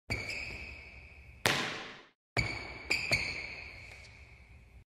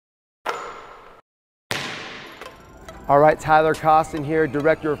All right, Tyler Coston here,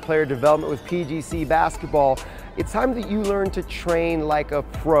 Director of Player Development with PGC Basketball. It's time that you learn to train like a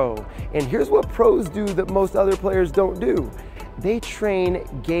pro. And here's what pros do that most other players don't do. They train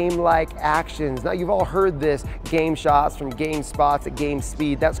game-like actions. Now, you've all heard this, game shots from game spots at game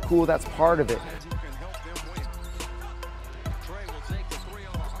speed. That's cool, that's part of it.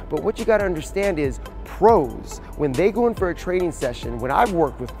 But what you gotta understand is pros, when they go in for a training session, when I've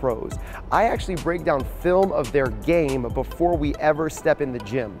worked with pros, I actually break down film of their game before we ever step in the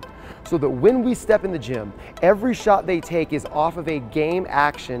gym. So that when we step in the gym, every shot they take is off of a game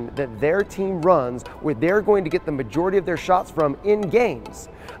action that their team runs where they're going to get the majority of their shots from in games.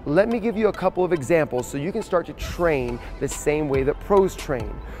 Let me give you a couple of examples so you can start to train the same way that pros train.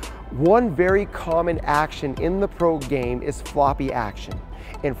 One very common action in the pro game is floppy action.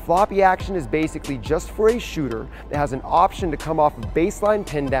 And floppy action is basically just for a shooter that has an option to come off of baseline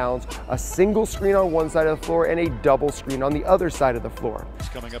pin downs, a single screen on one side of the floor and a double screen on the other side of the floor. It's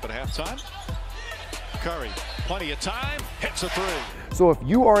coming up at halftime. Curry, plenty of time, hits a three. So if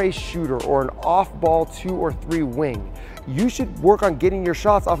you are a shooter or an off-ball 2 or 3 wing, you should work on getting your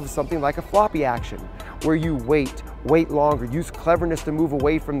shots off of something like a floppy action, where you wait longer, use cleverness to move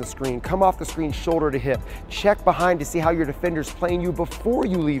away from the screen, come off the screen shoulder to hip, check behind to see how your defender's playing you before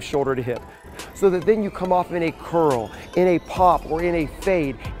you leave shoulder to hip, so that then you come off in a curl, in a pop, or in a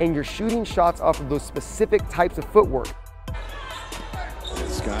fade, and you're shooting shots off of those specific types of footwork.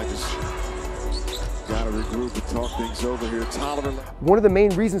 This guy just got to regroup and talk things over here. Tyler. One of the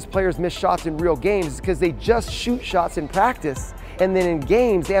main reasons players miss shots in real games is because they just shoot shots in practice. And then in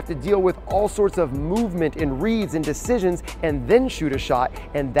games, they have to deal with all sorts of movement and reads and decisions and then shoot a shot,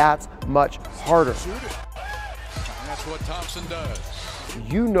 and that's much harder. Shoot it. That's what Thompson does.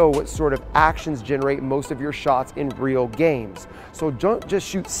 You know what sort of actions generate most of your shots in real games. So don't just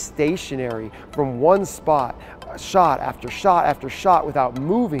shoot stationary from one spot, shot after shot after shot without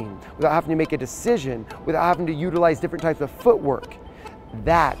moving, without having to make a decision, without having to utilize different types of footwork.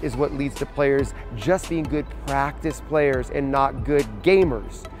 That is what leads to players just being good practice players and not good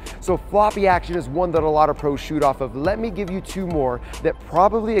gamers. So floppy action is one that a lot of pros shoot off of. Let me give you 2 more that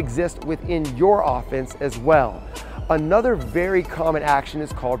probably exist within your offense as well. Another very common action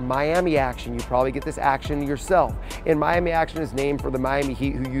is called Miami action. You probably get this action yourself. And Miami action is named for the Miami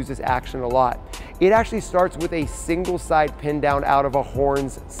Heat, who use this action a lot. It actually starts with a single side pin down out of a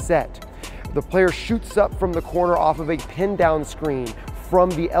horns set. The player shoots up from the corner off of a pin down screen from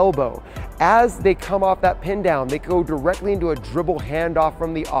the elbow. As they come off that pin down, they go directly into a dribble handoff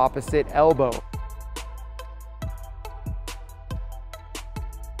from the opposite elbow.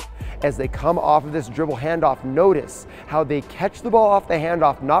 As they come off of this dribble handoff, notice how they catch the ball off the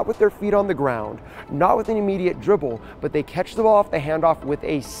handoff, not with their feet on the ground, not with an immediate dribble, but they catch the ball off the handoff with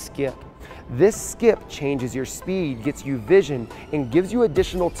a skip. This skip changes your speed, gets you vision, and gives you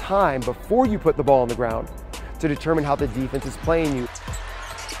additional time before you put the ball on the ground to determine how the defense is playing you.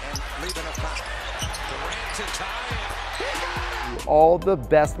 All the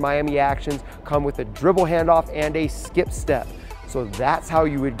best Miami actions come with a dribble handoff and a skip step. So that's how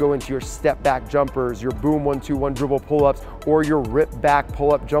you would go into your step back jumpers, your boom 1-2-1 dribble pull-ups, or your rip back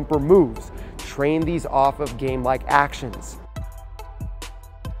pull-up jumper moves. Train these off of game-like actions.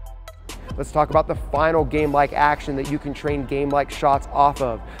 Let's talk about the final game-like action that you can train game-like shots off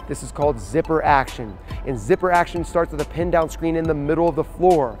of. This is called zipper action. And zipper action starts with a pin down screen in the middle of the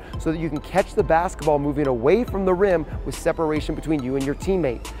floor so that you can catch the basketball moving away from the rim with separation between you and your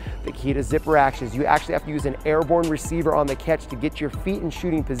teammate. The key to zipper action is you actually have to use an airborne receiver on the catch to get your feet in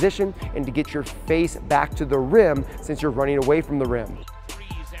shooting position and to get your face back to the rim since you're running away from the rim.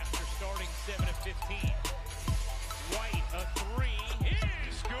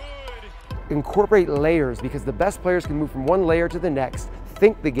 Incorporate layers because the best players can move from one layer to the next,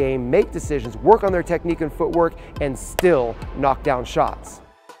 think the game, make decisions, work on their technique and footwork, and still knock down shots.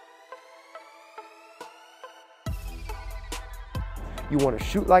 You want to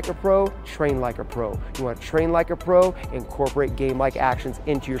shoot like a pro, train like a pro. You want to train like a pro, incorporate game-like actions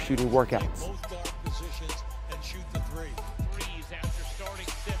into your shooting workouts.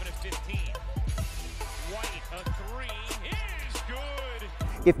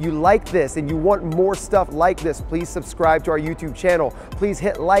 If you like this and you want more stuff like this, please subscribe to our YouTube channel. Please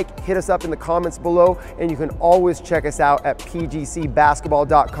hit like, hit us up in the comments below, and you can always check us out at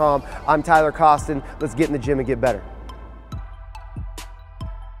pgcbasketball.com. I'm Tyler Coston. Let's get in the gym and get better.